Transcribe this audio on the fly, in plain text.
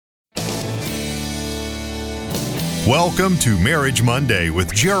Welcome to Marriage Monday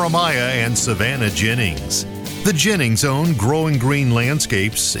with Jeremiah and Savannah Jennings. The Jennings own Growing Green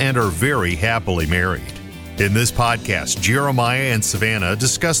Landscapes and are very happily married. In this podcast, Jeremiah and Savannah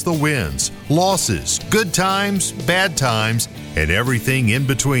discuss the wins, losses, good times, bad times, and everything in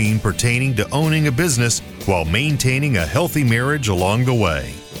between pertaining to owning a business while maintaining a healthy marriage along the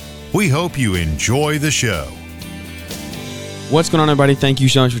way. We hope you enjoy the show. What's going on, everybody? Thank you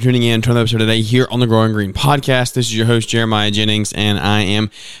so much for tuning in to another episode today here on the Growing Green Podcast. This is your host, Jeremiah Jennings, and I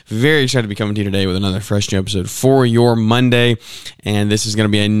am very excited to be coming to you today with another fresh new episode for your Monday, and this is going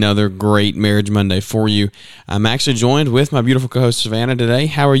to be another great Marriage Monday for you. I'm actually joined with my beautiful co-host, Savannah, today.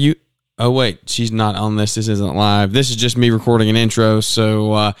 How are you? Oh, wait, she's not on this. This isn't live. This is just me recording an intro,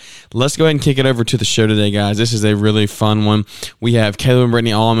 so let's go ahead and kick it over to the show today, guys. This is a really fun one. We have Caleb and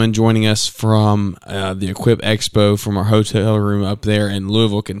Brittany Auman joining us from the Equip Expo from our hotel room up there in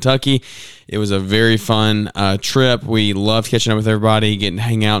Louisville, Kentucky. It was a very fun trip. We loved catching up with everybody, getting to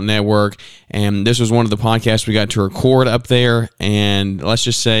hang out, network, and this was one of the podcasts we got to record up there, and let's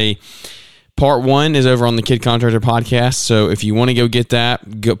just say Part 1 is over on the Kid Contractor podcast, so if you want to go get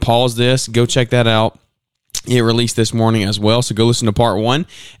that, go pause this, go check that out. It released this morning as well, so go listen to Part 1,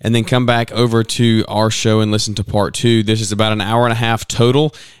 and then come back over to our show and listen to Part 2. This is about an hour and a half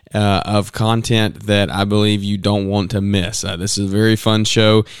total of content that I believe you don't want to miss. This is a very fun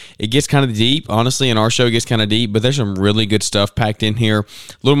show. It gets kind of deep, honestly, and our show gets kind of deep, but there's some really good stuff packed in here. A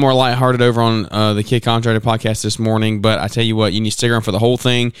little more lighthearted over on the Kid Contractor podcast this morning, but I tell you what, you need to stick around for the whole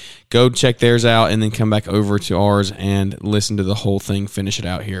thing. Go check theirs out, and then come back over to ours and listen to the whole thing, finish it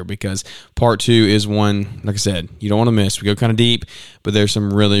out here, because Part 2 is one, like I said, you don't want to miss. We go kind of deep, but there's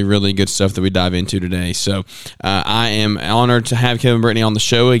some really, really good stuff that we dive into today. So I am honored to have Kevin and Brittany on the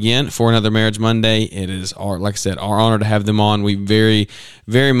show again for another Marriage Monday. It is, like I said, our honor to have them on. We very,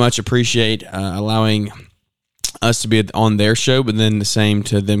 very much appreciate allowing us to be on their show, but then the same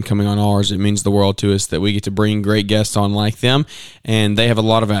to them coming on ours. It means the world to us that we get to bring great guests on like them, and they have a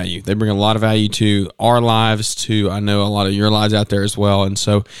lot of value. They bring a lot of value to our lives, to, I know, a lot of your lives out there as well, and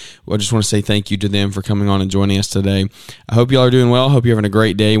so I just want to say thank you to them for coming on and joining us today. I hope you all are doing well. I hope you're having a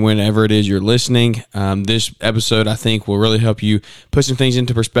great day whenever it is you're listening. This episode, I think, will really help you put some things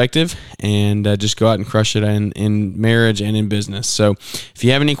into perspective and just go out and crush it in marriage and in business. So if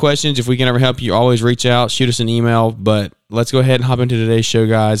you have any questions, if we can ever help you, always reach out, shoot us an email. But let's go ahead and hop into today's show,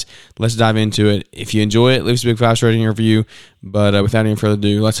 guys. Let's dive into it. If you enjoy it, leave us a big 5-star rating and review. But without any further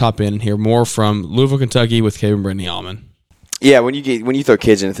ado, let's hop in and hear more from Louisville, Kentucky with Caleb and Brittany Auman. Yeah, when you throw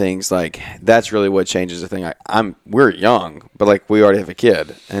kids into things, like, that's really what changes the thing. We're young, but like, we already have a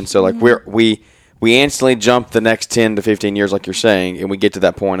kid, and so like we instantly jump the next 10 to 15 years, like you're saying, and we get to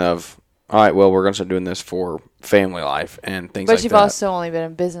that point of, all right, well, we're going to start doing this for family life and things like that. But you've also only been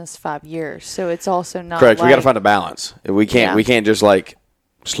in business 5 years, so it's also not correct. Like, we got to find a balance. We can't just like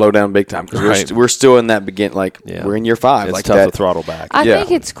slow down big time, because we're still in that we're in year 5. It's like tough that. to throttle back. I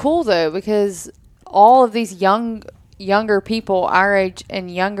think it's cool though, because all of these younger people our age and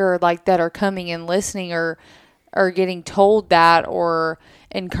younger, like, that are coming and listening or getting told that or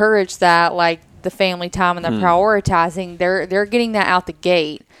encouraged that, like the family time and the prioritizing, they're getting that out the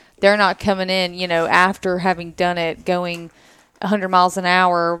gate. They're not coming in, after having done it, going 100 miles an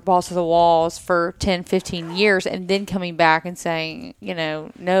hour, balls to the walls for 10, 15 years, and then coming back and saying,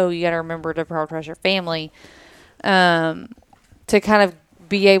 no, you got to remember to prioritize your family, to kind of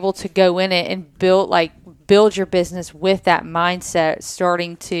be able to go in it and build your business with that mindset,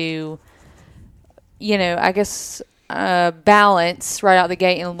 starting to, balance right out the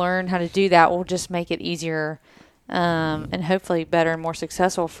gate and learn how to do that will just make it easier. And hopefully better and more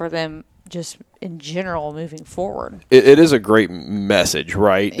successful for them just in general moving forward. It is a great message,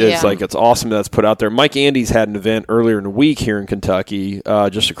 right? It's it's awesome that's put out there. Mike Andes had an event earlier in the week here in Kentucky,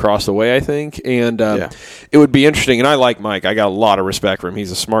 just across the way, I think. And it would be interesting. And I like Mike. I got a lot of respect for him.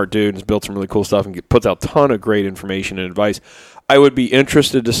 He's a smart dude and has built some really cool stuff and puts out a ton of great information and advice. I would be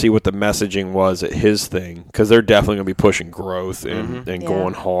interested to see what the messaging was at his thing, because they're definitely going to be pushing growth and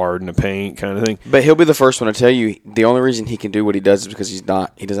going hard in the paint kind of thing. But he'll be the first one to tell you the only reason he can do what he does is because he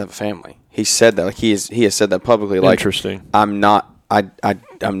doesn't have a family. He said that, he has said that publicly. Like, interesting. I'm not. I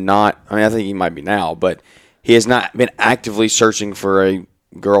mean, I think he might be now, but he has not been actively searching for a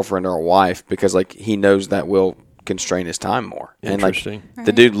girlfriend or a wife, because like he knows that will constrain his time more. Interesting. And like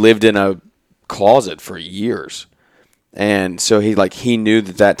the dude lived in a closet for years. And so he knew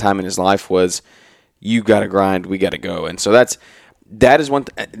that time in his life was, you got to grind, we got to go. And so that is one.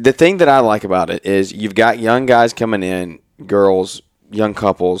 The thing that I like about it is you've got young guys coming in, girls, young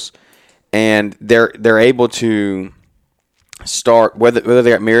couples, and they're able to start, whether they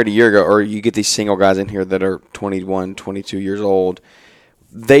got married a year ago or you get these single guys in here that are 21, 22 years old,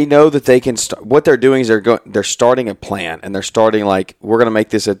 they know that they can start. What they're doing is they're starting a plan, and they're starting like, we're going to make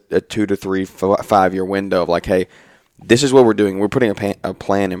this a 2 to 3, 5 year window of like, hey, this is what we're doing. We're putting a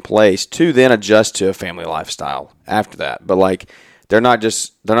plan in place to then adjust to a family lifestyle after that. But like, they're not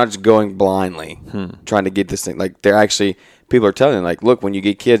just going blindly trying to get this thing. Like, they're actually, people are telling them like, look, when you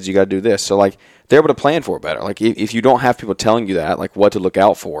get kids, you got to do this. So like, they're able to plan for it better. Like, if you don't have people telling you that, like what to look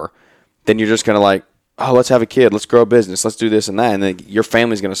out for, then you're just going to like, oh, let's have a kid, let's grow a business, let's do this and that, and then your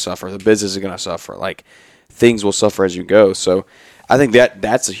family's going to suffer, the business is going to suffer, like things will suffer as you go. So I think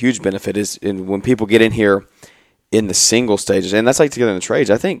that's a huge benefit is when people get in here in the single stages, and that's like together in the trades.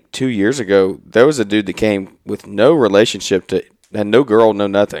 I think 2 years ago there was a dude that came with no relationship had no girl, no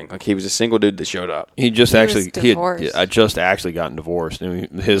nothing. Like, he was a single dude that showed up. He just I just actually gotten divorced. I mean,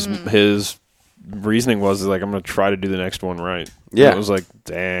 his reasoning was like, I'm going to try to do the next one right. Yeah. And it was like,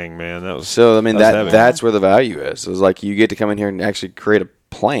 dang, man, that was so. I mean, heavy. That's where the value is. It was like, you get to come in here and actually create a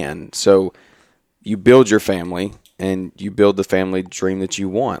plan. So you build your family and you build the family dream that you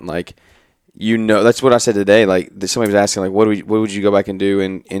want. Like, that's what I said today. Like, somebody was asking, like, what would you go back and do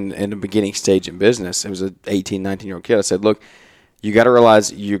in the beginning stage in business? It was an 18, 19-year-old kid. I said, look, you got to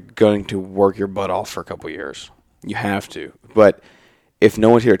realize you're going to work your butt off for a couple of years. You have to. But if no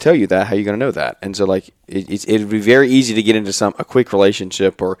one's here to tell you that, how are you going to know that? And so, like, it'd be very easy to get into a quick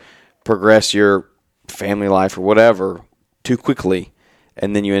relationship or progress your family life or whatever too quickly,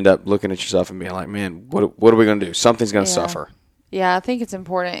 and then you end up looking at yourself and being like, man, what are we going to do? Something's going to suffer. Yeah, I think it's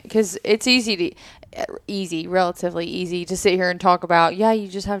important because it's relatively easy to sit here and talk about, you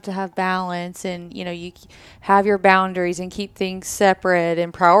just have to have balance and, you have your boundaries and keep things separate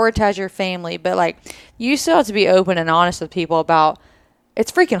and prioritize your family. But, like, you still have to be open and honest with people about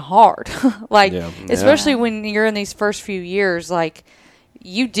it's freaking hard. Especially when you're in these first few years, like,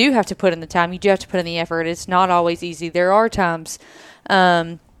 you do have to put in the time. You do have to put in the effort. It's not always easy. There are times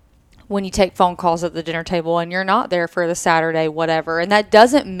when you take phone calls at the dinner table and you're not there for the Saturday, whatever. And that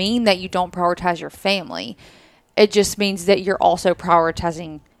doesn't mean that you don't prioritize your family. It just means that you're also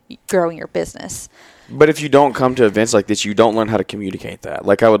prioritizing growing your business. But if you don't come to events like this, you don't learn how to communicate that.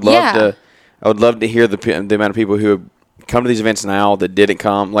 Like, I would love to hear the amount of people who have come to these events now that didn't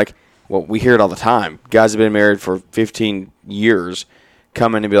come. Like, well, we hear it all the time. Guys have been married for 15 years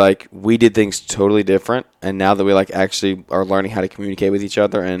come in and be like, we did things totally different, and now that we like actually are learning how to communicate with each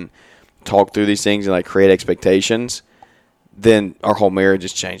other and talk through these things and like create expectations, then our whole marriage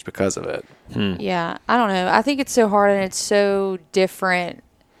has changed because of it. Yeah, I don't know. I think it's so hard and it's so different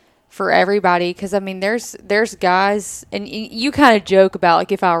for everybody because, I mean, there's guys, and you kind of joke about,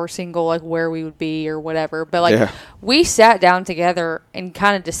 like, if I were single, like, where we would be or whatever. But, like, we sat down together and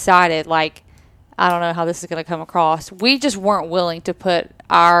kind of decided, like, I don't know how this is going to come across. We just weren't willing to put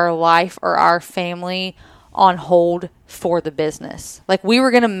our life or our family on hold for the business. Like, we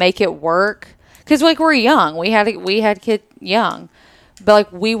were going to make it work because, like, we're young. We had kids young, but,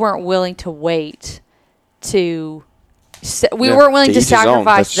 like, we weren't willing to wait to. We weren't willing to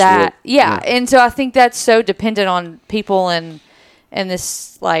sacrifice that. Yeah, and so I think that's so dependent on people and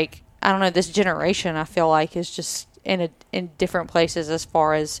this, like, I don't know, this generation. I feel like is just in different places as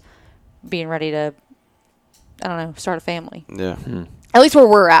far as being ready to, I don't know, start a family. Yeah. At least where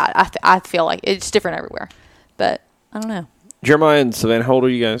we're at, I feel like it's different everywhere, but I don't know. Jeremiah and Savannah, how old are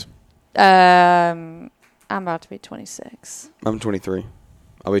you guys? I'm about to be 26. I'm 23.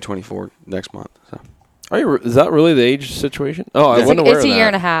 I'll be 24 next month. So. Is that really the age situation? Oh, I wasn't aware of that. It's a year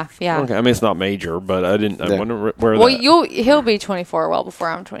and a half, yeah. Okay, I mean, it's not major, but I wonder where well, that. He'll be 24 well before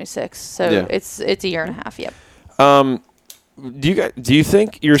I'm 26, so it's a year and a half, yep. Do you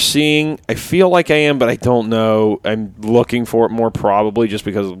think you're seeing? I feel like I am, but I don't know. I'm looking for it more probably just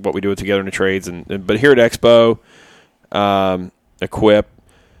because of what we do together in the trades. But here at Expo, Equip,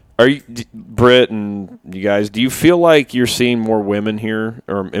 are you, Britt and you guys? Do you feel like you're seeing more women here,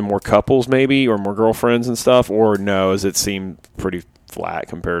 and more couples maybe, or more girlfriends and stuff, or no? Does it seem pretty flat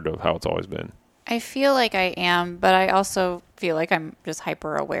compared to how it's always been? I feel like I am, but I also feel like I'm just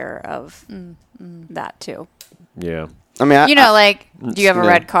hyper aware of that too. Yeah. I mean, do you have a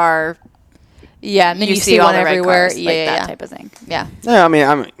red car? Yeah, and then you see all one everywhere. Cars, that type of thing. Yeah. Yeah, I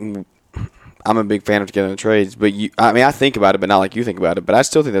mean, I'm a big fan of Together in the Trades, but I think about it, but not like you think about it. But I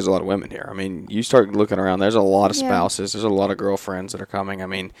still think there's a lot of women here. I mean, you start looking around, there's a lot of spouses, there's a lot of girlfriends that are coming. I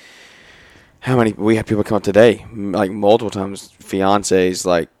mean, how many? We had people come up today, like multiple times, fiancés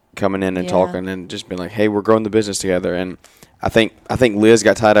like coming in and talking and just being like, "Hey, we're growing the business together." And I think Liz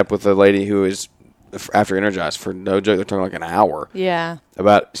got tied up with a lady who is after Energize, for no joke, they're talking like an hour. Yeah.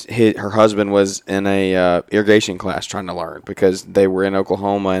 About her husband was in a irrigation class trying to learn because they were in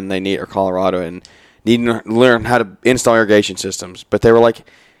Oklahoma and or Colorado and needing to learn how to install irrigation systems. But they were like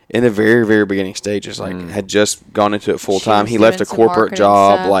in the very, very beginning stages, like had just gone into it full time. He left a corporate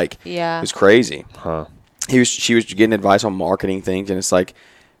job. Stuff. Like, yeah. It was crazy. Huh. She was getting advice on marketing things, and it's like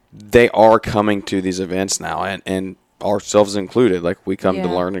they are coming to these events now, and ourselves included. Like, we come to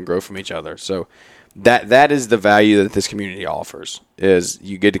learn and grow from each other. So that is the value that this community offers, is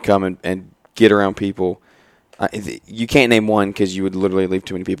you get to come and get around people. You can't name one because you would literally leave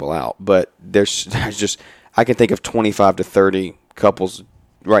too many people out. But there's just, I can think of 25 to 30 couples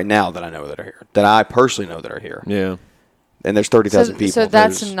right now that I know that are here, that I personally know that are here. Yeah. And there's 30,000 people. So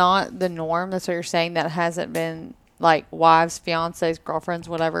that's not the norm. That's what you're saying. That hasn't been like wives, fiancés, girlfriends,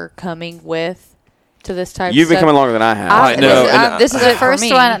 whatever, coming with to this type. You've of been stuff. coming longer than I have. I know. This is the it for first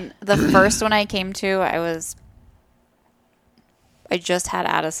me. one. The first one I came to, I just had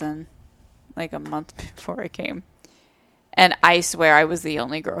Addison like a month before I came, and I swear I was the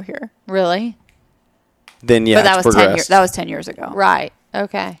only girl here. Really? Then yeah, but that it's was progressed. That was 10 years ago. Right.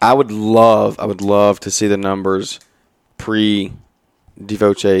 Okay. I would love to see the numbers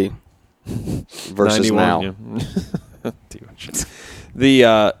pre-Devoce versus 91, now.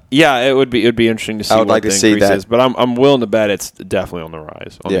 Yeah. It would be interesting to see. I would like the to see increase that. is, but I'm willing to bet it's definitely on the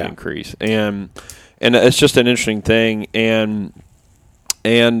rise, on the increase, and it's just an interesting thing, and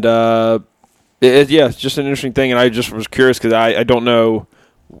it's just an interesting thing, and I just was curious because I don't know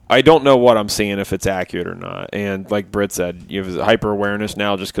what I'm seeing, if it's accurate or not. And like Britt said, you have hyper awareness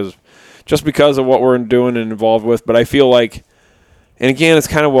now just because of what we're doing and involved with. But I feel like, and again, it's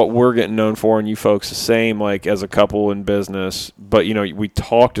kind of what we're getting known for, and you folks the same, like as a couple in business. But we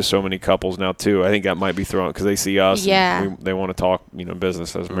talk to so many couples now too. I think that might be thrown because they see us, and they want to talk,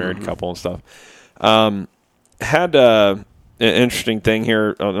 business as a married couple and stuff. Had an interesting thing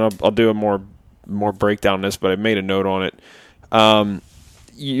here. I'll do a more breakdown on this, but I made a note on it.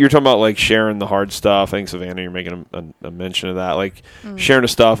 You're talking about like sharing the hard stuff. I think, Savannah, you're making a mention of that, like sharing the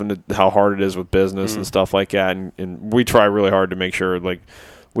stuff and how hard it is with business and stuff like that. And we try really hard to make sure like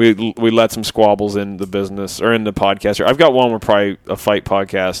we let some squabbles in the business or in the podcast. I've got one where probably a fight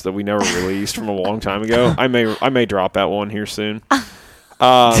podcast that we never released from a long time ago. I may drop that one here soon.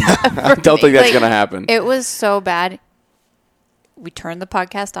 I don't think that's going to happen. It was so bad. We turned the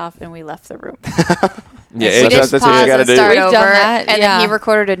podcast off and we left the room. Yeah, that's what you got to do. Start We've over, done that, and yeah. then he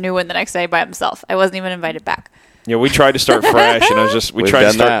recorded a new one the next day by himself. I wasn't even invited back. Yeah, we tried to start fresh, and we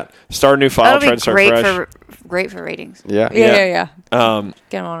tried to start a new file. That'll Tried be to start fresh. great for ratings. Yeah. Get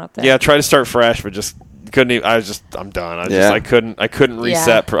them on up there. Yeah, try to start fresh, but just couldn't. Even, I'm done. I couldn't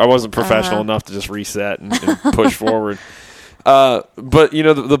reset. I wasn't professional enough to just reset and push forward. But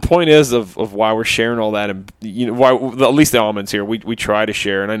the point is of why we're sharing all that, and why at least the Aumans here we try to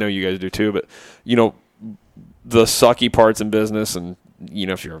share, and I know you guys do too. But the sucky parts in business, and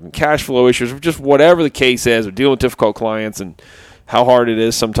if you're having cash flow issues, or just whatever the case is, or dealing with difficult clients, and how hard it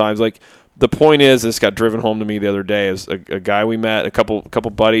is sometimes. Like the point is, this got driven home to me the other day. Is a guy we met, a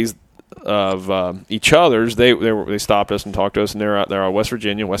couple buddies of each other's. They stopped us and talked to us, and they're out West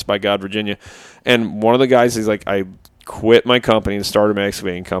Virginia, West by God, Virginia, and one of the guys, he's like, I quit my company and started my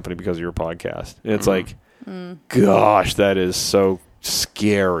excavating company because of your podcast. And it's like, gosh, that is so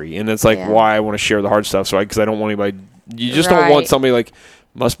scary. And it's like why I want to share the hard stuff. So because I don't want anybody, you just don't want somebody like,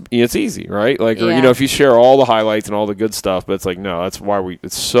 it's easy, right? Like, or, if you share all the highlights and all the good stuff, but it's like, no, that's why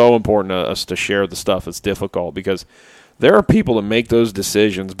it's so important to us to share the stuff that's difficult, because there are people that make those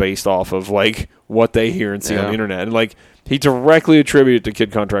decisions based off of like what they hear and see on the internet. And like, he directly attributed to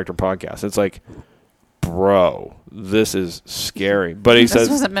Kid Contractor Podcast. It's like, bro, this is scary. But he says, this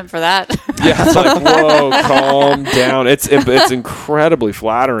wasn't meant for that. Yeah, it's like, whoa, calm down. It's incredibly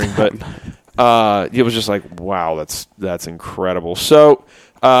flattering, but it was just like, wow, that's incredible. So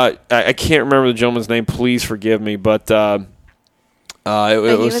I can't remember the gentleman's name. Please forgive me, but it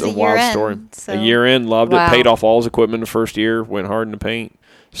was a wild story. So. A year in, loved it. Paid off all his equipment the first year. Went hard in the paint.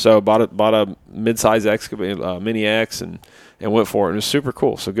 So bought a mid-size Mini X and went for it. It was super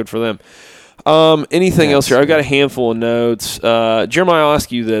cool. So good for them. Anything else here? I've got a handful of notes. Jeremiah, I'll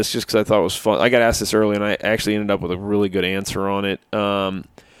ask you this just because I thought it was fun. I got asked this early, and I actually ended up with a really good answer on it.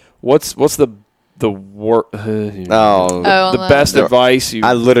 What's the best advice you?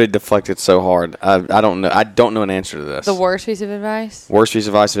 I literally deflected so hard. I don't know. I don't know an answer to this. The worst piece of advice? Worst piece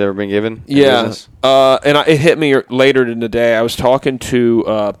of advice I've ever been given? Yeah. It hit me later in the day. I was talking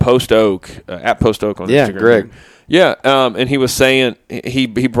to Post Oak at Post Oak on Instagram. Greg. Yeah, and he was saying he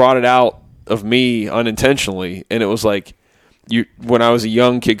brought it out of me unintentionally, and it was like, when I was a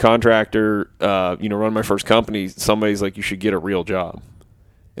young kid contractor, running my first company, somebody's like, you should get a real job.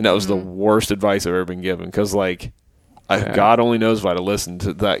 And that was the worst advice I've ever been given because, like, God only knows if I'd have listened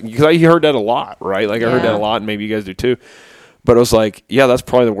to that. Because I heard that a lot, right? Like, I heard that a lot, and maybe you guys do too. But it was like, yeah, that's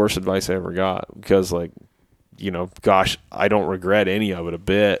probably the worst advice I ever got because, like, gosh, I don't regret any of it a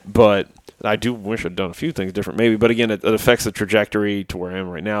bit. But I do wish I'd done a few things different maybe. But, again, it affects the trajectory to where I am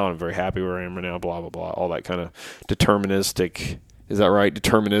right now, and I'm very happy where I am right now, blah, blah, blah, all that kind of deterministic, is that right,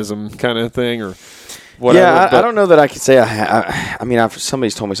 determinism kind of thing or whatever. Yeah, I don't know that I could say I mean,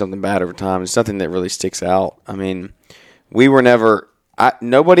 somebody's told me something bad over time. It's nothing that really sticks out. I mean, we were never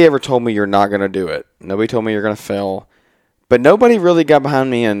nobody ever told me you're not going to do it. Nobody told me you're going to fail. But nobody really got behind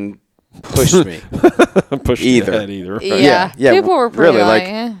me and pushed me. Pushed either. Right? Yeah. People were pretty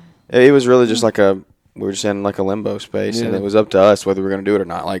really it was really just like we were just in like a limbo space, and it was up to us whether we were going to do it or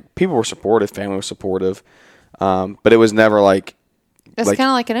not. Like, people were supportive, family was supportive, but it was never like it's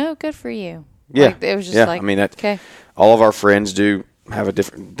kind of like good for you. Yeah, like, it was just like, I mean, okay. All of our friends do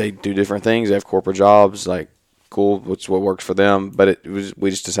different things. They have corporate jobs. Like, cool, what's what works for them. But we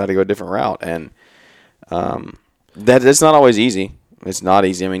just decided to go a different route, and it's not always easy. It's not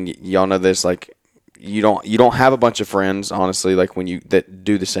easy. I mean, y'all know this. Like, you don't have a bunch of friends, honestly. Like, that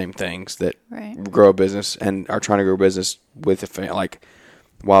do the same things, that grow a business and are trying to grow a business with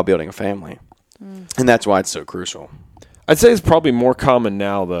while building a family, and that's why it's so crucial. I'd say it's probably more common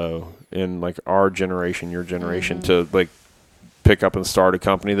now, though, in like our generation, your generation, to like pick up and start a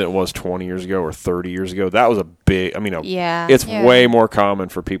company than it was 20 years ago or 30 years ago. That was a big. I mean, it's way more common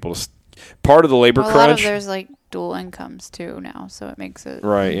for people to. Part of the labor crunch. A lot of there's like dual incomes too now, so it makes it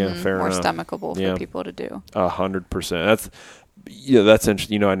right. Yeah, fair more enough. stomachable for people to do. 100%. That's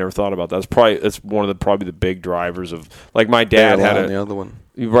interesting. I never thought about that. It's one of the big drivers of like my dad had the other one.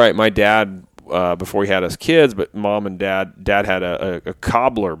 Right, my dad. Before he had us kids, but mom and dad had a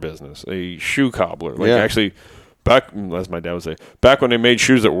cobbler business, a shoe cobbler. Actually, back, as my dad would say, back when they made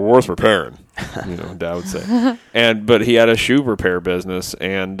shoes that were worth repairing, Dad would say. But he had a shoe repair business,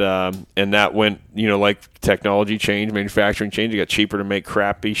 and that went, like technology changed, manufacturing changed. It got cheaper to make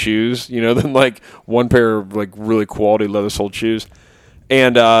crappy shoes, than like one pair of like really quality leather-soled shoes.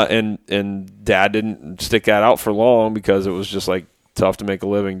 And Dad didn't stick that out for long because it was just like tough to make a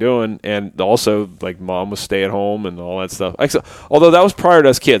living doing, and also like mom was stay at home and all that stuff. Although that was prior to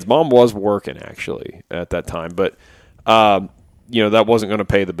us kids, mom was working actually at that time, but that wasn't going to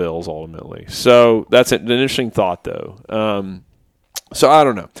pay the bills ultimately. So that's an interesting thought, though. So I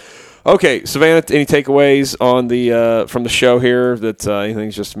don't know. Okay, Savannah, any takeaways on the from the show here that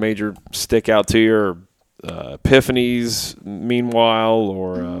anything's just major stick out to you, or epiphanies meanwhile,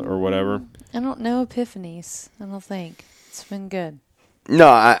 or whatever? I don't know epiphanies. I don't think. It's been good.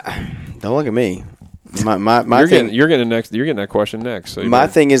 No, don't look at me. My you're getting that question next. So my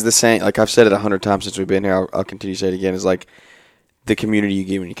thing is the same. Like, I've said it 100 times since we've been here. I'll continue to say it again. Is like the community you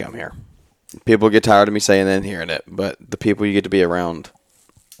get when you come here. People get tired of me saying that and hearing it, but the people you get to be around,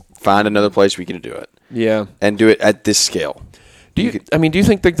 find another place where you can do it. Yeah, and do it at this scale. Do you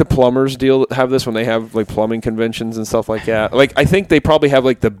think like the plumbers have this when they have like plumbing conventions and stuff like that? Like, I think they probably have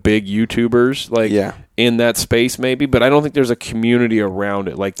like the big YouTubers in that space maybe, but I don't think there's a community around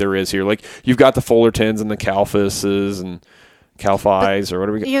it like there is here. Like, you've got the Fullertons and the Calfuses and Calfis or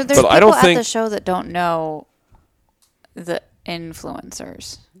whatever. There's people at the show that don't know the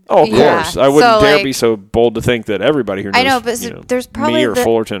influencers. Oh, of course. I wouldn't dare be so bold to think that everybody here knows, I know, but there's probably me or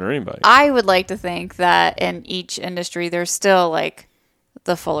Fullerton or anybody. I would like to think that in each industry, there's still like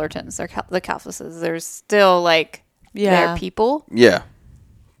the Fullertons, the Calfuses. There's still like their people. Yeah,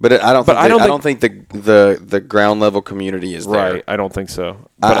 but I don't think the ground level community is there. Right. I don't think so.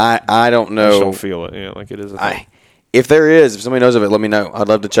 But I don't know. I just don't feel it. Yeah, like it is. If somebody knows of it, let me know. I'd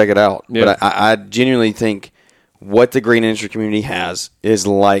love to check it out. Yeah. But I genuinely think what the green industry community has is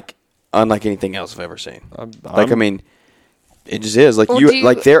unlike anything else I've ever seen. I mean, it just is. Like,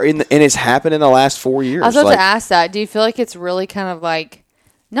 and it's happened in the last 4 years. I was about to ask that. Do you feel like it's really kind of like,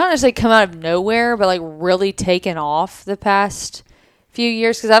 not necessarily come out of nowhere, but like really taken off the past few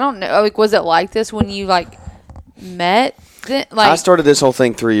years? Because I don't know. Like, was it like this when you like met? I started this whole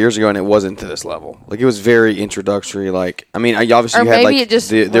thing 3 years ago, and it wasn't to this level. Like, it was very introductory. Like, I mean, obviously you had like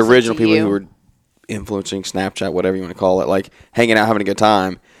the original people who were influencing Snapchat, whatever you want to call it, like hanging out, having a good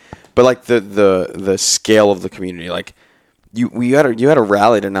time. But like the scale of the community, like you had a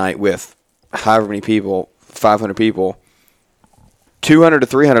rally tonight with however many people, 500 people, 200 to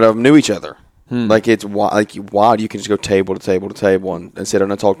 300 of them knew each other. Like, it's wild. You can just go table to table to table and sit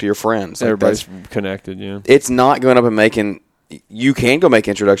down and talk to your friends. Like, everybody's connected. Yeah, it's not going up and making. You can go make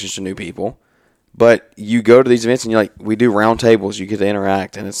introductions to new people, But you go to these events and you're like, we do round tables. You get to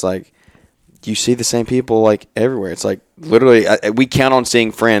interact, and it's like you see the same people like everywhere. It's like literally we count on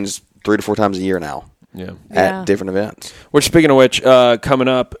seeing friends 3 to 4 times a year now. Yeah. At different events. Which, speaking of which, coming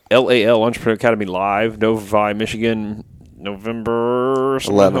up, LAL Entrepreneur Academy Live, Novi, Michigan, November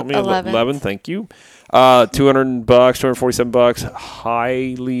 11. Thank you. $200, $247.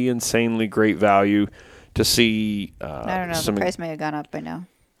 Highly, insanely great value to see. I don't know. The price may have gone up by now.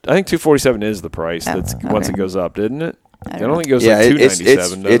 I think $247 is the price. Once it goes up, didn't it? I don't think it goes like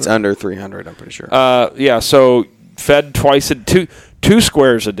 $297. It's under $300. I'm pretty sure. So fed twice two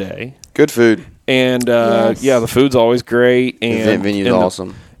squares a day. Good food. And the food's always great. And the venue's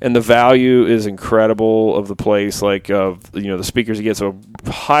awesome. And the value is incredible of the place, the speakers you get. So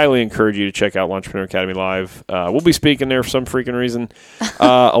highly encourage you to check out Entrepreneur Academy Live. We'll be speaking there for some freaking reason,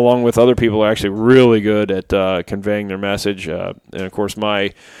 along with other people who are actually really good at conveying their message. And of course,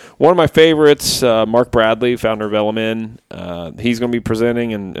 one of my favorites, Mark Bradley, founder of LMN. He's going to be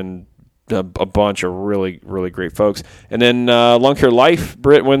presenting and a bunch of really, really great folks. And then Lung Care Life,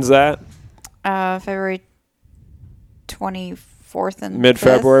 Britt, when's that? February 24th and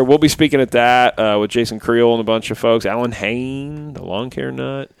mid-February. 5th. We'll be speaking at that with Jason Creel and a bunch of folks. Alan Hain, the Lawn Care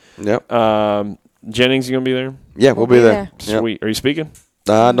Nut. Yep. Jennings, you going to be there? Yeah, we'll be there. Sweet. Yep. Are you speaking?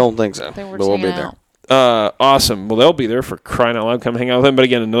 I don't think so, but we'll be there. Awesome. Well, they'll be there for crying out loud. Come hang out with them. But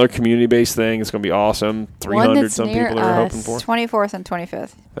again, another community-based thing. It's going to be awesome. 300-some people are hoping for. 24th and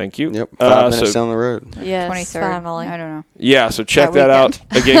 25th. Thank you. Yep. 5 minutes down the road. Yes, 23rd. finally. I don't know. Yeah, so check that out.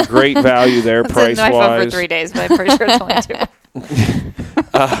 Again, great value there, price-wise. My phone for 3 days, but I'm pretty sure it's only 2.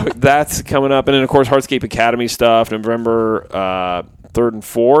 That's coming up. And then, of course, Hardscape Academy stuff. November 3rd and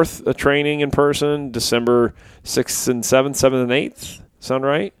 4th, a training in person. December 6th and 7th, 7th and 8th. Sound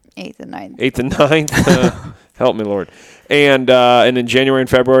right? 8th and 9th. 8th and 9th. Help me, Lord. And in January and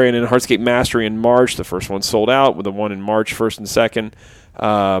February, and then Hardscape Mastery in March. The first one sold out, with the one in March, 1st and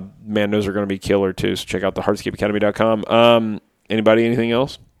 2nd. Man, those are going to be killer, too. So check out the hardscapeacademy.com. Anybody, anything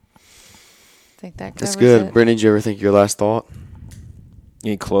else? I think that covers That's good. it. Brittany, did you ever think your last thought?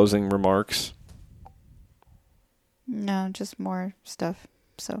 Any closing remarks? No, just more stuff.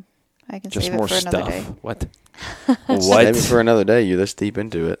 So I can Just save more it for another stuff. day. What? Maybe for another day. You're this deep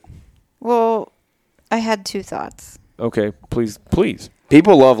into it. Well, I had 2 thoughts. Okay, please.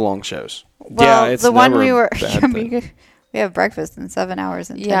 People love long shows. Well, it's the one never we were a bad thing. we have breakfast in 7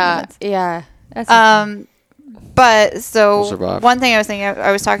 hours and 10 minutes. Yeah. That's But so We'll survive. one thing I was thinking,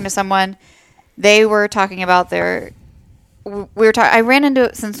 I was talking to someone. They were talking about I ran into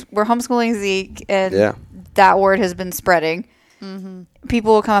it since we're homeschooling Zeke, and that word has been spreading. Mm-hmm.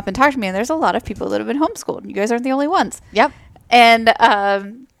 People will come up and talk to me, and there's a lot of people that have been homeschooled. You guys aren't the only ones. Yep.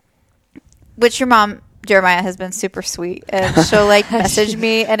 And which your mom, Jeremiah, has been super sweet, and she'll message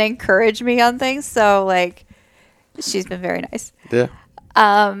me and encourage me on things. So she's been very nice. Yeah.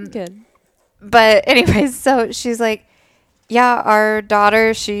 good. But anyways, so she's like, yeah, our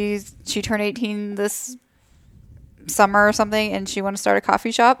daughter, she turned 18 this summer or something, and she wanted to start a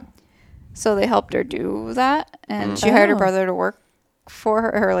coffee shop. So they helped her do that, and she hired her brother to work for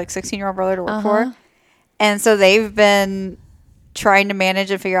her 16-year-old brother to work for her. And so they've been trying to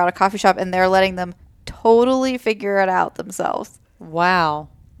manage and figure out a coffee shop, and they're letting them totally figure it out themselves. Wow.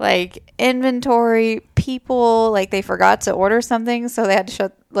 Inventory, people, they forgot to order something, so they had to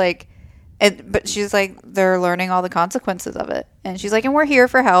shut, but she's like, they're learning all the consequences of it. And she's like, and we're here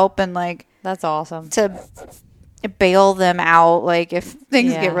for help, and that's awesome. To bail them out, if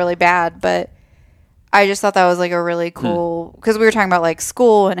things get really bad. But I just thought that was a really cool, because we were talking about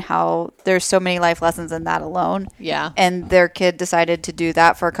school and how there's so many life lessons in that alone. Yeah. And their kid decided to do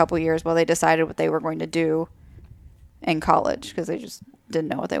that for a couple years while they decided what they were going to do in college, because they just didn't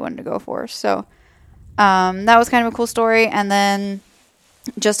know what they wanted to go for. So that was kind of a cool story. And then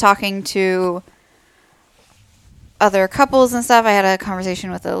just talking to other couples and stuff, I had a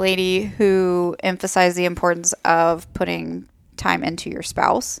conversation with a lady who emphasized the importance of putting time into your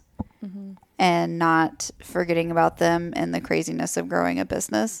spouse and not forgetting about them in the craziness of growing a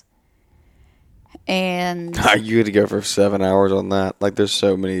business. And you could go for 7 hours on that. There's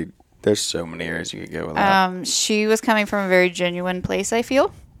so many areas you could go with that. She was coming from a very genuine place, I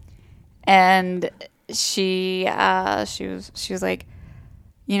feel. And she was like,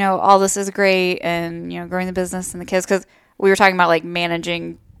 all this is great, and, growing the business and the kids, because we were talking about,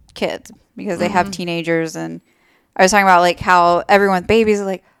 managing kids, because they have teenagers, and I was talking about, how everyone with babies is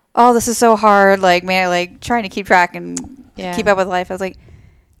like, oh, this is so hard, trying to keep track and keep up with life. I was like,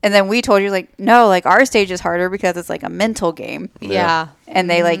 and then we told you, no, our stage is harder because it's, a mental game. Yeah. And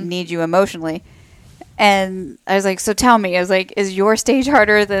they, need you emotionally. And I was like, so tell me. I was like, is your stage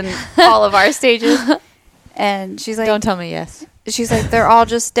harder than all of our stages? And she's like, don't tell me yes. She's like, they're all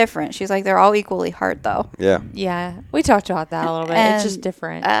just different. She's like, they're all equally hard, though. Yeah. Yeah. We talked about that a little bit. It's just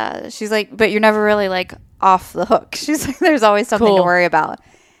different. She's like, but you're never really, like, off the hook. She's like, there's always something to worry about.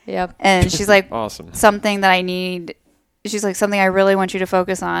 Yep. And she's like, awesome. Something that I need. She's like, something I really want you to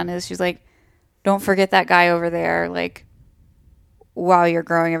focus on is, she's like, don't forget that guy over there, like, while you're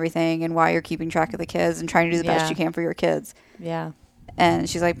growing everything and while you're keeping track of the kids and trying to do the best you can for your kids. Yeah. And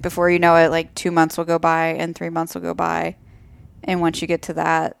she's like, before you know it, like 2 months will go by and 3 months will go by. And once you get to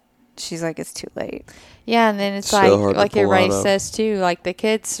that, she's like, it's too late. Yeah. And then it's So like everybody says too, like the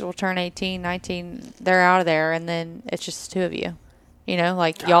kids will turn 18, 19, they're out of there. And then it's just the two of you, you know,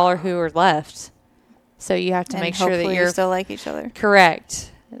 like y'all are who are left. So you have to make sure that you're still like each other.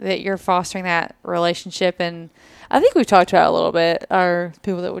 Correct. That you're fostering that relationship. And I think we've talked about it a little bit. Our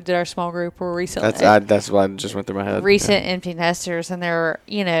people that did our small group were recently. That's what just went through my head. Recent empty nesters, and they're,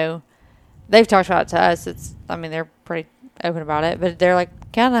 you know, they've talked about it to us. They're pretty open about it, but they're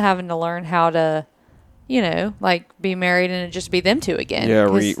like kind of having to learn how to, you know, like be married and just be them two again. Yeah,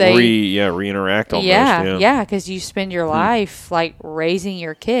 re-interact almost. Yeah, because you spend your life like raising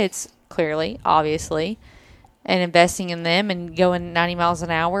your kids, clearly, obviously, and investing in them and going 90 miles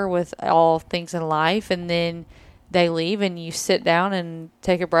an hour with all things in life, and then they leave and you sit down and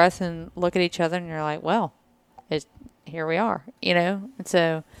take a breath and look at each other and you're like, well, here we are, you know? And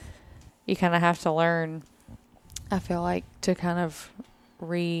so you kind of have to learn, I feel like, to kind of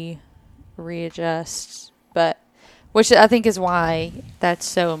readjust, but which I think is why that's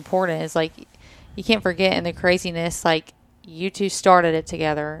so important, is like, you can't forget in the craziness, like, you two started it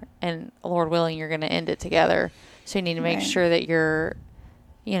together and Lord willing, you're going to end it together. So you need to make sure that you're,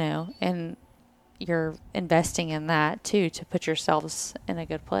 you know, and you're investing in that too, to put yourselves in a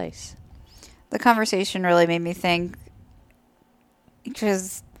good place. The conversation really made me think,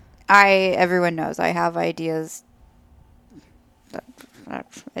 because everyone knows I have ideas. I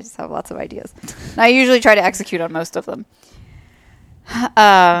just have lots of ideas. And I usually try to execute on most of them.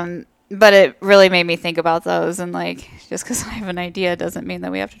 But it really made me think about those, and like, just because I have an idea doesn't mean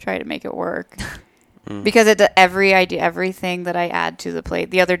that we have to try to make it work. Because everything that I add to the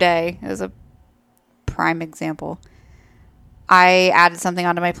plate. The other day is a prime example. I added something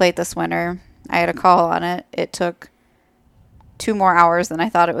onto my plate this winter. I had a call on it. It took 2 more hours than I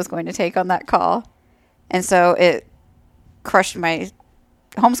thought it was going to take on that call. And so it crushed my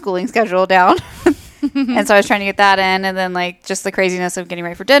homeschooling schedule down. And so I was trying to get that in, and then like just the craziness of getting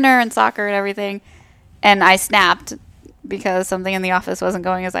ready for dinner and soccer and everything. And I snapped because something in the office wasn't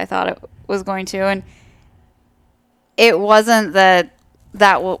going as I thought it was going to. And it wasn't that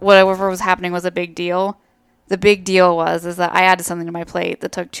whatever was happening was a big deal. The big deal is that I added something to my plate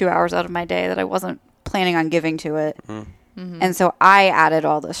that took 2 hours out of my day that I wasn't planning on giving to it. Mm-hmm. And so I added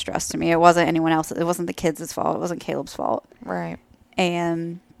all the stress to me. It wasn't anyone else. It wasn't the kids' fault. It wasn't Caleb's fault. Right.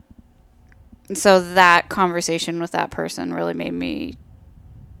 And so that conversation with that person really made me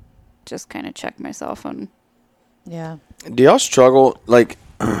just kind of check myself on. Yeah. Do y'all struggle? Like,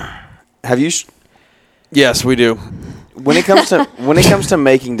 have you? Yes, we do. When it comes to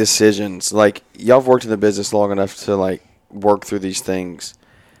making decisions, like y'all have worked in the business long enough to like work through these things.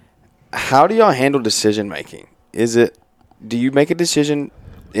 How do y'all handle decision making? Do you make a decision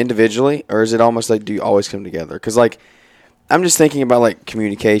individually, or is it almost like, do you always come together? Because like, I'm just thinking about like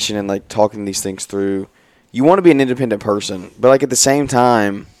communication and like talking these things through. You want to be an independent person, but like at the same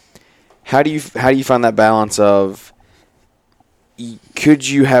time, how do you find that balance of? Could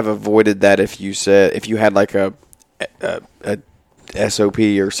you have avoided that if you had like a SOP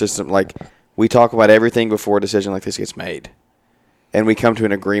or system, like we talk about everything before a decision like this gets made, and we come to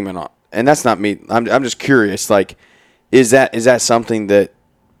an agreement on? And that's not me. I'm just curious. Like, is that something that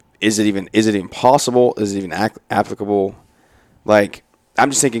is it even possible? Is it even applicable? Like, I'm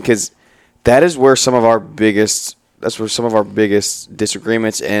just thinking, because that's where some of our biggest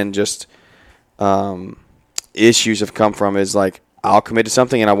disagreements and just issues have come from. Is like, I'll commit to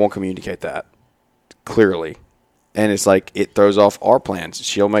something and I won't communicate that clearly, and it's like it throws off our plans.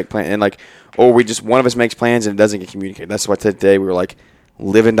 She'll make plans, and like, or one of us makes plans and it doesn't get communicated. That's why today we were like,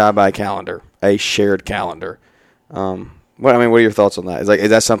 live and die by a calendar, a shared calendar. What are your thoughts on that?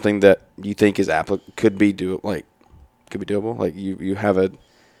 Is that something that you think is could be doable? Like you have a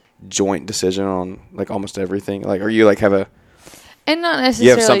joint decision on like almost everything. Like, or you like have a, and not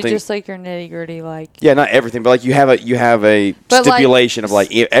necessarily just like your nitty gritty, like, yeah, not everything, but like you have a stipulation of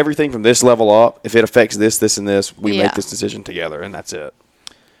like everything from this level up. If it affects this, and this, we make this decision together, and that's it.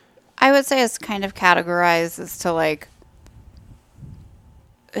 I would say it's kind of categorized as to like,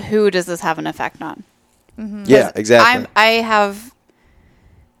 who does this have an effect on? Mm-hmm. Yeah, exactly.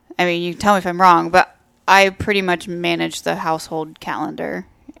 I mean, you tell me if I'm wrong, but I pretty much manage the household calendar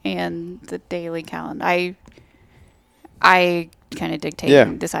and the daily calendar. I kind of dictate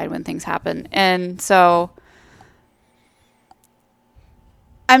and decide when things happen. And so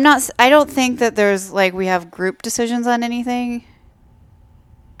I don't think that there's like we have group decisions on anything.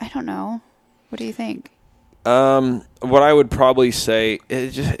 I don't know. What do you think? What I would probably say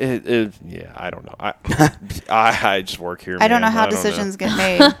I don't know. I just work here. I don't know how decisions get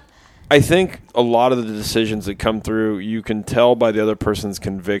made. I think a lot of the decisions that come through, you can tell by the other person's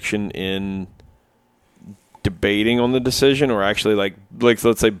conviction in debating on the decision, or actually like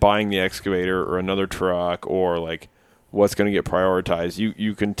let's say buying the excavator or another truck, or like what's going to get prioritized.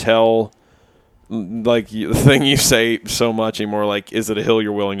 You can tell, like the thing you say so much anymore, like, is it a hill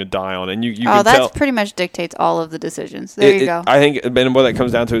you're willing to die on? And you can that's tell, pretty much dictates all of the decisions. There you go. I think, and what that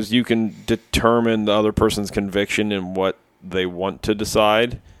comes down to is you can determine the other person's conviction and what they want to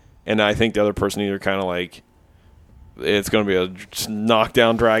decide. And I think the other person either kind of like, it's going to be a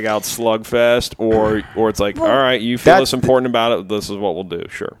knockdown, drag-out slugfest, or it's like, all right, you feel this important about it, this is what we'll do.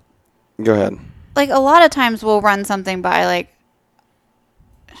 Sure. Go ahead. Like, a lot of times we'll run something by, like,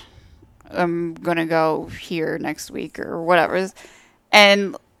 I'm going to go here next week or whatever.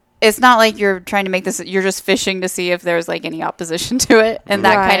 And it's not like you're trying to make this, you're just fishing to see if there's, like, any opposition to it. And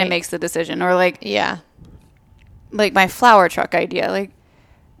that kind of makes the decision. Or, like, like my flower truck idea. Like,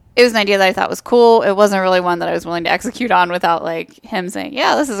 it was an idea that I thought was cool. It wasn't really one that I was willing to execute on without, like, him saying,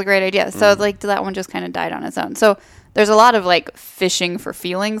 yeah, this is a great idea. So, like, that one just kind of died on its own. So there's a lot of, like, fishing for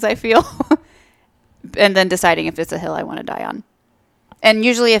feelings, I feel. And then deciding if it's a hill I want to die on. And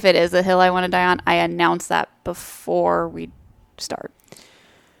usually if it is a hill I want to die on, I announce that before we start.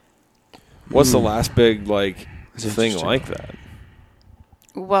 What's the last big, like, thing like that?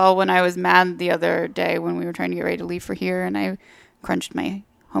 Well, when I was mad the other day when we were trying to get ready to leave for here and I crunched my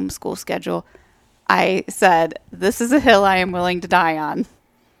homeschool schedule, I said, this is a hill I am willing to die on.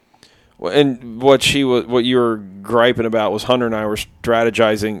 Well, and what you were griping about was Hunter and I were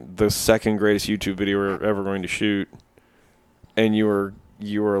strategizing the second greatest YouTube video we're ever going to shoot, and you were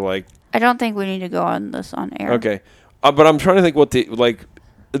like, I don't think we need to go on this on air. Okay, but I'm trying to think what the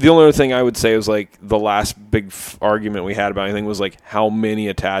only other thing I would say was like the last big argument we had about anything was like how many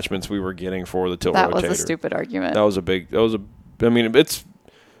attachments we were getting for the tilt rotator. That was a stupid argument. I mean, it's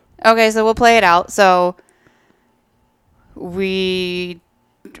okay. So we'll play it out. So we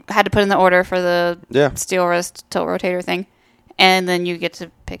had to put in the order for the steel wrist tilt rotator thing, and then you get to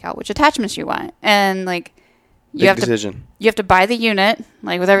pick out which attachments you want, and like you have to buy the unit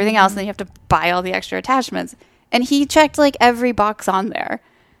like with everything else, and then you have to buy all the extra attachments. And he checked like every box on there,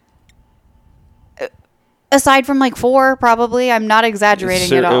 aside from like 4, probably. I'm not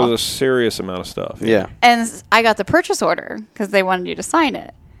exaggerating at all. It was a serious amount of stuff. Yeah. And I got the purchase order because they wanted you to sign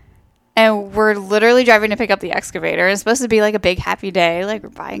it. And we're literally driving to pick up the excavator. It's supposed to be like a big happy day, like we're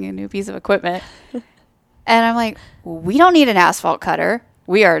buying a new piece of equipment. And I'm like, we don't need an asphalt cutter.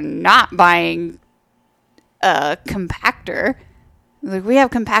 We are not buying a compactor. Like, we have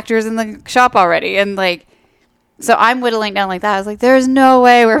compactors in the shop already. And like, so I'm whittling down like that. I was like, there's no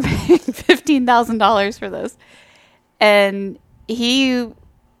way we're paying $15,000 for this. And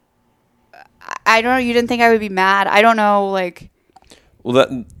I don't know, you didn't think I would be mad. I don't know, like. Well, that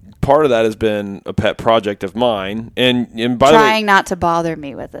part of that has been a pet project of mine, and by the way, trying not to bother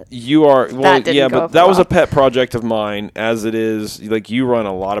me with it. You are but that was a pet project of mine, as it is. Like, you run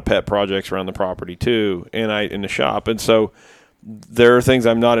a lot of pet projects around the property too, and in the shop, and so there are things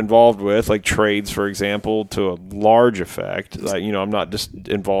I'm not involved with, like trades, for example, to a large effect. Like, I'm not just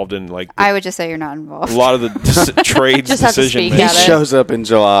involved in like. I would just say you're not involved. A lot of the trades decision making. He shows up in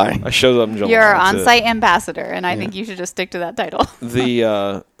July. I shows up in July. You're our on-site ambassador, and I think you should just stick to that title.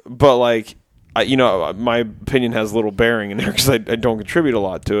 But like, my opinion has little bearing in there because I don't contribute a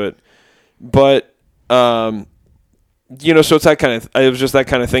lot to it. But so it's that kind of. It was just that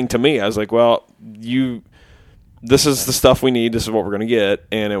kind of thing to me. I was like, well, this is the stuff we need. This is what we're going to get,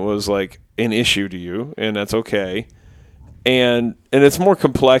 and it was like an issue to you, and that's okay. And it's more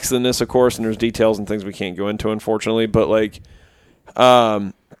complex than this, of course, and there's details and things we can't go into, unfortunately. But like,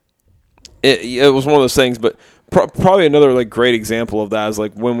 it was one of those things. But probably another like great example of that is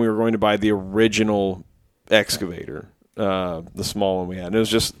like when we were going to buy the original excavator, the small one we had. And it was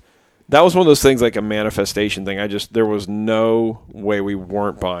just, that was one of those things, like a manifestation thing. there was no way we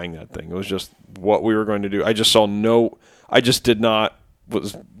weren't buying that thing. It was just what we were going to do. I was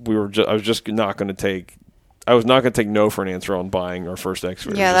not going to take no for an answer on buying our first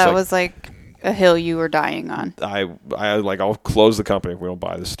excavator. Yeah, that was like a hill you were dying on. I'll close the company if we don't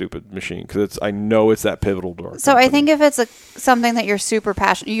buy this stupid machine because I know it's that pivotal to our So company. I think if it's something that you're super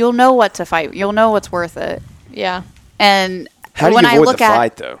passionate, you'll know what to fight. You'll know what's worth it. Yeah. And how do you avoid the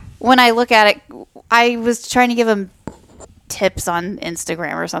fight though? When I look at it, I was trying to give him tips on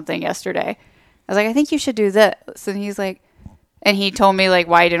Instagram or something yesterday. I was like, I think you should do this, and he's like, and he told me like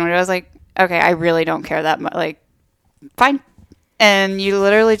why he didn't. I was like, okay, I really don't care that much. Like, fine. And you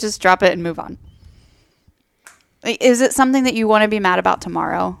literally just drop it and move on. Like, is it something that you want to be mad about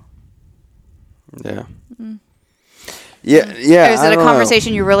tomorrow? Yeah. Mm. Yeah. Or is it a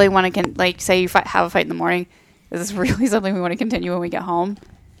conversation you really want to, say you have a fight in the morning? Is this really something we want to continue when we get home?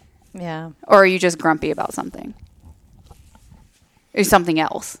 Yeah. Or are you just grumpy about something? Or something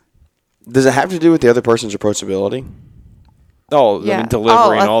else? Does it have to do with the other person's approachability? Oh, yeah. I mean,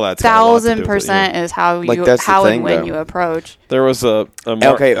 delivery and all that. 1,000% is how and when you approach. There was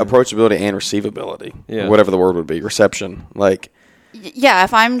approachability and receivability. Yeah. Whatever the word would be. Reception. Yeah,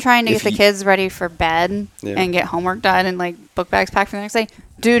 if I'm trying to get the kids ready for bed and get homework done and book bags packed for the next day,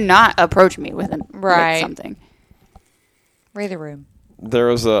 do not approach me with something. Read the room. There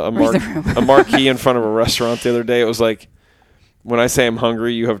was a marquee in front of a restaurant the other day. It was like, when I say I'm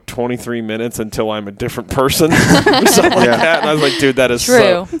hungry, you have 23 minutes until I'm a different person. Or something like that. And I was like, dude, that is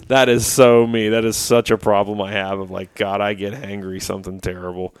so me. That is such a problem I have of God, I get hangry, something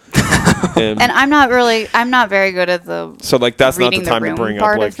terrible. And I'm not very good at the that's not the time to bring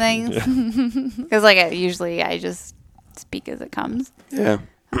part up of things. Because usually I just speak as it comes. Yeah.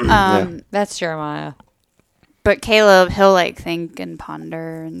 That's Jeremiah. But Caleb, he'll think and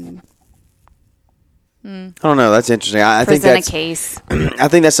ponder and I don't know. That's interesting. I think that's a case. I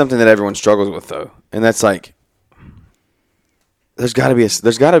think that's something that everyone struggles with, though, and that's there's got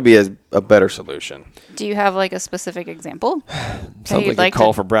to be a better solution. Do you have a specific example? Sounds like a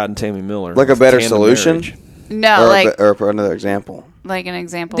call for Brad and Tammy Miller. Like a better solution? No, or another example. Like an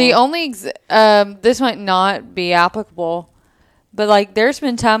example. The only this might not be applicable, but there's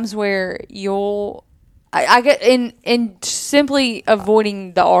been times where I get in simply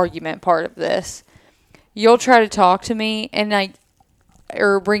avoiding the argument part of this. You'll try to talk to me and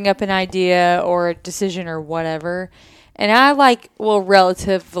or bring up an idea or a decision or whatever, and I will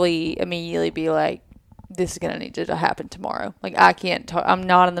relatively immediately be like, this is going to need to happen tomorrow. I can't talk. I'm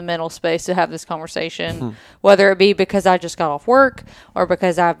not in the mental space to have this conversation, whether it be because I just got off work or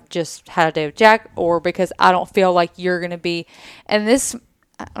because I've just had a day with Jack or because I don't feel like you're going to be, and this,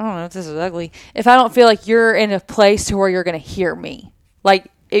 I don't know if this is ugly, if I don't feel like you're in a place to where you're going to hear me.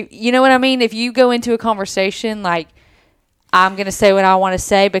 You know what I mean? If you go into a conversation, I'm going to say what I want to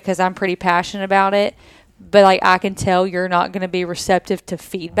say because I'm pretty passionate about it, but I can tell you're not going to be receptive to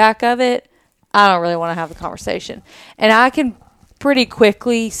feedback of it, I don't really want to have the conversation. And I can pretty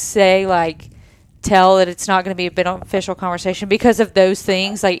quickly say, tell that it's not going to be a beneficial conversation because of those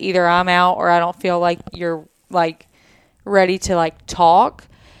things. Either I'm out or I don't feel like you're, ready to, talk.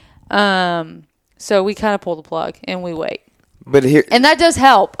 So we kind of pull the plug and we wait. And that does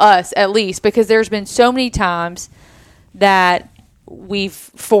help us, at least, because there's been so many times that we've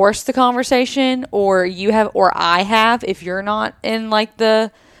forced the conversation, or you have, or I have, if you're not in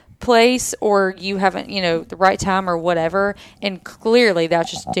the place, or you haven't, the right time or whatever. And clearly that's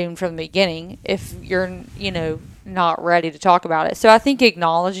just doomed from the beginning if you're, not ready to talk about it. So I think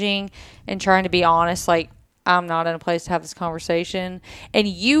acknowledging and trying to be honest, I'm not in a place to have this conversation, and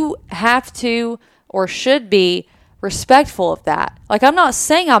you have to or should be respectful of that. I'm not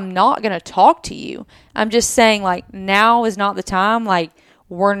saying I'm not going to talk to you. I'm just saying now is not the time.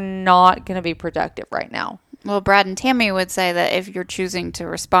 We're not going to be productive right now. Well, Brad and Tammy would say that if you're choosing to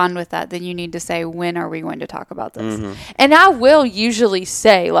respond with that, then you need to say, when are we going to talk about this? Mm-hmm. And I will usually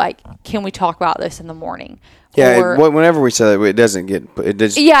say, can we talk about this in the morning? Yeah, whenever we say that, it doesn't get...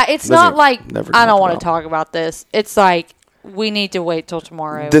 it's not I don't want to talk about this. It's we need to wait till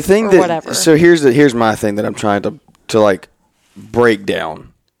tomorrow. The thing or whatever. So here's my thing that I'm trying to break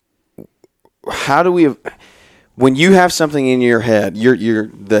down. How do we... When you have something in your head, you're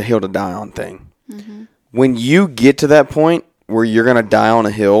the hill to die on thing. Mm-hmm. When you get to that point where you're going to die on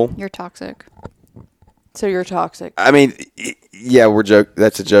a hill... You're toxic. So you're toxic. I mean, yeah,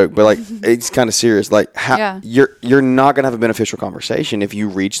 that's a joke, but it's kind of serious. You're not going to have a beneficial conversation if you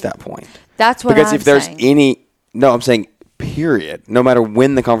reach that point. That's what because I'm if there's saying. I'm saying period, no matter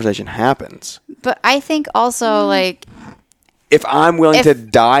when the conversation happens. But I think also if I'm willing to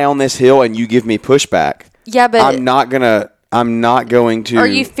die on this hill and you give me pushback, yeah, but I'm not going to. Are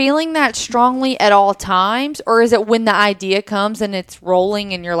you feeling that strongly at all times, or is it when the idea comes and it's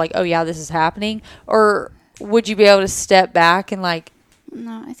rolling and you're like, oh yeah, this is happening? Or would you be able to step back and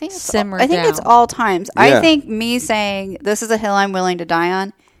No, I think it's simmer I think down. it's all times. Yeah. I think me saying this is a hill I'm willing to die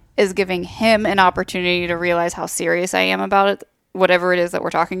on is giving him an opportunity to realize how serious I am about it, whatever it is that we're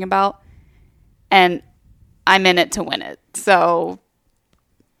talking about. And I'm in it to win it. So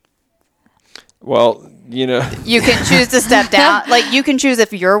Well, you know, you can choose to step down. Like, you can choose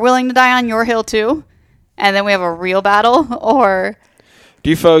if you're willing to die on your hill too, and then we have a real battle, or... do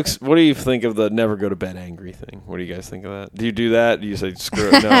you folks, what do you think of the never go to bed angry thing? What do you guys think of that? Do you do that? Do you say,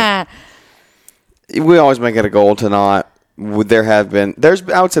 screw it? No. We always make it a goal to not. I would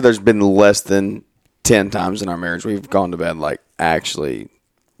say there's been less than 10 times in our marriage we've gone to bed actually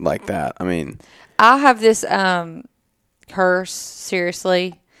like that. I mean, I have this curse,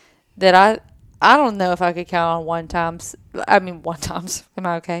 seriously, that I don't know if I could count on one times. Am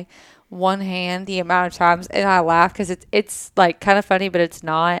I okay? One hand, the amount of times, and I laugh because it's like kind of funny, but it's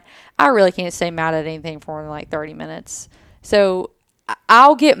not. I really can't stay mad at anything for more than like 30 minutes. So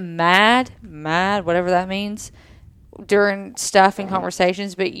I'll get mad, whatever that means, during stuff and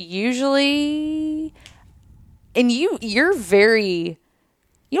conversations, but usually, and you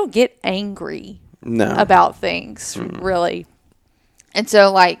don't get angry about things, really. And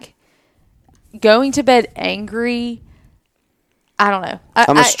so, like, going to bed angry, I don't know.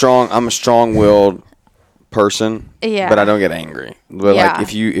 I'm a strong-willed person, yeah, but I don't get angry. But yeah.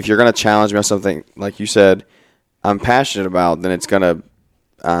 like if you're gonna challenge me on something, like you said, I'm passionate about, then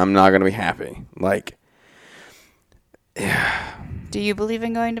I'm not gonna be happy. Like, yeah. Do you believe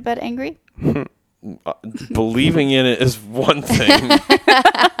in going to bed angry? Believing in it is one thing.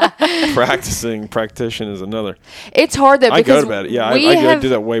 Practition is another. It's hard that I because go to bed. Yeah, I do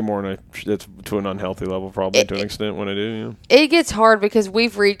that way more, and that's to an unhealthy level, probably to an extent when I do. Yeah. It gets hard because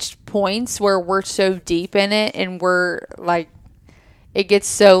we've reached points where we're so deep in it, and we're like, it gets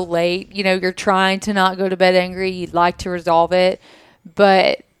so late. You know, you're trying to not go to bed angry. You'd like to resolve it,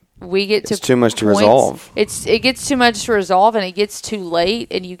 but we get to it's too much to points, resolve. It gets too much to resolve, and it gets too late,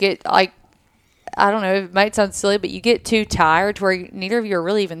 and you get like, I don't know, it might sound silly, but you get too tired to where neither of you are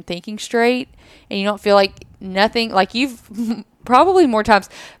really even thinking straight, and you don't feel like nothing, like you've probably more times,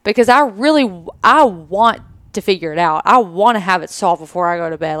 because I want to figure it out. I want to have it solved before I go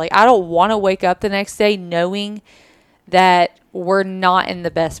to bed. Like, I don't want to wake up the next day knowing that we're not in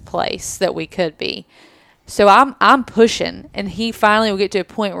the best place that we could be. So I'm pushing, and he finally will get to a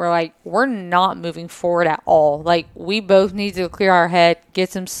point where, like, we're not moving forward at all. Like, we both need to clear our head, get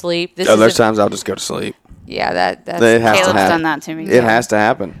some sleep. There's times I'll just go to sleep. Yeah, that's it has Caleb's to happen. done that to me. It has to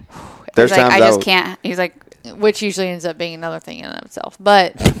happen. There's He's like, times I just can't. He's like, which usually ends up being another thing in and of itself.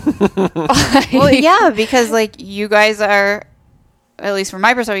 But well, yeah, because like you guys are, at least from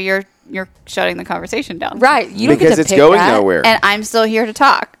my perspective, you're shutting the conversation down, right? You don't because get to it's pick going that. nowhere, and I'm still here to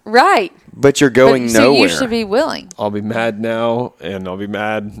talk, right? But you're going So nowhere. you should be willing. I'll be mad now, and I'll be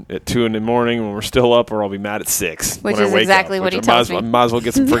mad at 2 a.m. when we're still up, or I'll be mad at 6. Which when is I wake exactly up, what which he I tells me. might as well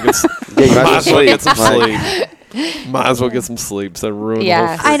get some freaking Yeah, you might as well get some sleep. sleep. Might as well get some sleep. So ruin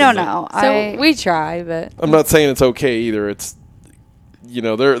Yeah. the whole I don't freaking know. So we try, but I'm not saying it's okay either. It's, you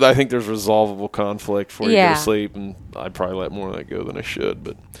know, I think there's resolvable conflict before you go Yeah. to sleep, and I'd probably let more of that go than I should.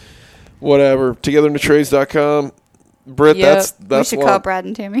 But whatever. Togetherintotrades.com. Britt, Yep. that's we should what, call Brad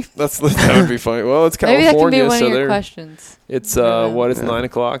and Tammy. that would be funny. Well, it's maybe that can be California, one so of your there. questions. It's it's 9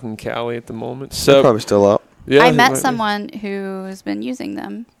 o'clock in Cali at the moment. They're So probably still up. yeah, I it might met be. someone who's been using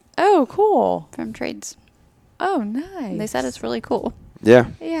them Oh, cool. from trades. Oh, nice. They said it's really cool. Yeah.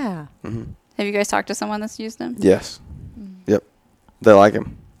 Yeah. Have you guys talked to someone that's used them? Yes. Yep. They like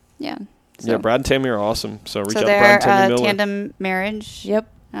him. Yeah. Yeah, Brad and Tammy are awesome. So reach So out to they're Brad and Tammy Miller. tandem marriage. Yep.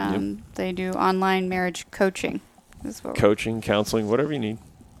 They do online marriage coaching. Is what Coaching, counseling, whatever you need.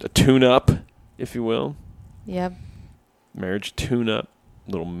 A tune-up, if you will. Yep. Marriage tune-up.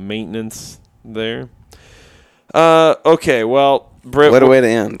 Little maintenance there. Okay, well, Britt. What a way to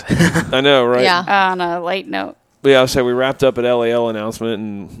end. I know, right? Yeah. on a light note. But yeah, so we wrapped up at LAL announcement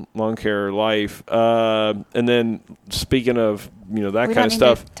and Lawn Care Life. And then speaking of, you know, that We kind don't of need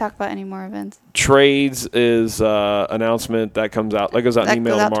stuff, to talk about any more events. Trades is announcement that comes out. That goes out in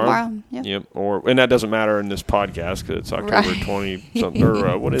email goes out tomorrow. Yep. Yep. And that doesn't matter in this podcast because it's October Right. 20 something.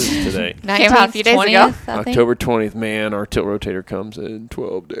 Or what is it today? Came out a few days ago. 20th, I think. October 20th. Man, our tilt rotator comes in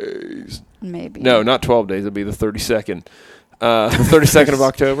 12 days. Maybe. No, not 12 days. It'll be the 32nd. The 32nd of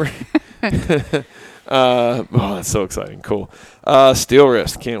October. Oh, that's so exciting. Cool. Steel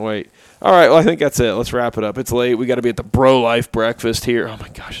wrist. Can't wait. All right. Well, I think that's it. Let's wrap it up. It's late. We got to be at the Bro Life breakfast here. Oh, my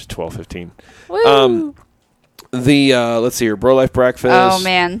gosh. It's 12:15. Woo. Let's see here. Bro Life breakfast. Oh,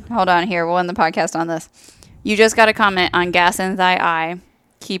 man. Hold on here. We'll end the podcast on this. You just got a comment on Gas in Thy Eye.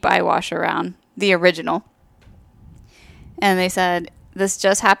 Keep eye wash around. The original. And they said, this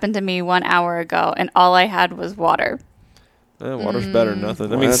just happened to me 1 hour ago, and all I had was water. Water's better than nothing. I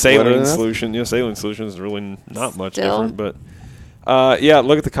Well, mean, that's saline better than solution. Yeah, saline solution is really not much Still. different. But yeah,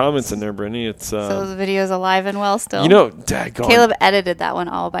 look at the comments in there, Brittany. It's So the video's alive and well still. you know, daggone. Caleb edited that one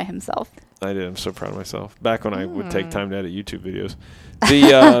all by himself. I did. I'm so proud of myself. Back when I would take time to edit YouTube videos.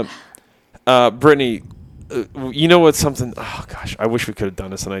 The Brittany, you know what's something? Oh gosh, I wish we could have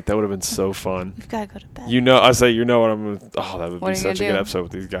done this tonight. That would have been so fun. You've got to go to bed. You know, I say, you know what I'm. Oh, that would What be are you such a gonna good do? episode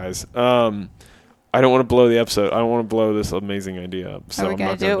with these guys. I don't want to blow the episode. I don't want to blow this amazing idea up. So Are we I'm going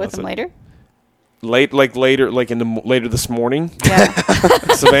not to do it with announce him later? Later this morning. Yeah.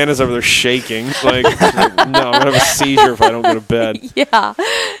 Savannah's over there shaking. Like, no, I'm gonna have a seizure if I don't go to bed. Yeah.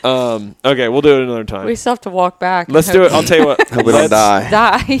 Okay, we'll do it another time. We still have to walk back. Let's do it. I'll tell you what. Hope we don't die.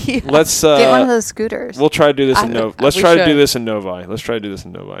 Die. Let's Get one of those scooters. We'll try to do this in Novi. Let's we try to do should. this in Novi. Let's try to do this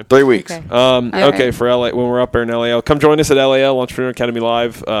in Novi. 3 weeks. Okay. Okay, right. for LA when we're up there in LAL, come join us at LAL Entrepreneur Academy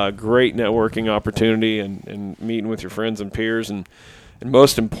Live. Great networking opportunity and meeting with your friends and peers and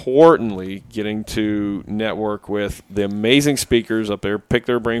most importantly, getting to network with the amazing speakers up there. Pick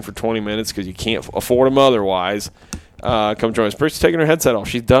their brain for 20 minutes because you can't afford them otherwise. Come join us. Britt's taking her headset off.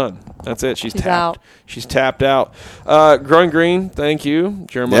 She's done. That's it. She's tapped. out. She's tapped out. Growing Green, thank you.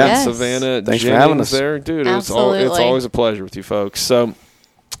 Jeremiah, Yes. Savannah, Thanks for Jennings having us. there. Dude, it's Absolutely. always a pleasure with you folks. So,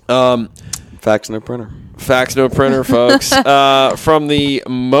 Fax, no printer. fax, no printer, folks. From the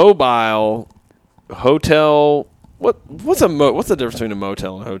mobile hotel. What's the difference between a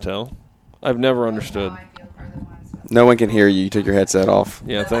motel and a hotel? I've never understood. No one can hear you. You took your headset off.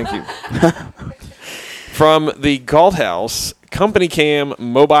 Yeah, thank you. From the Galt House, Company Cam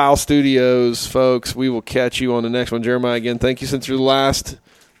Mobile Studios, folks, we will catch you on the next one. Jeremiah, again, thank you since you're the last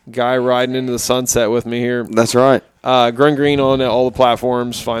guy riding into the sunset with me here. That's right. Grun Green on all the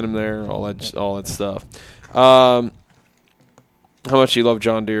platforms. Find them there, all that stuff. How much do you love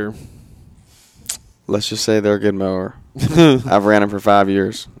John Deere? Let's just say they're a good mower. I've ran them for 5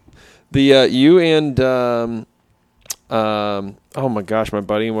 years. The you and oh my gosh, my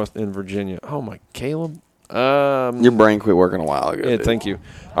buddy in Virginia. Oh my, Caleb. Your brain quit working a while ago. Yeah, dude. thank you.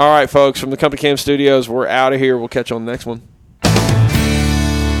 All right, folks, from the Company Cam Studios, we're out of here. We'll catch you on the next one.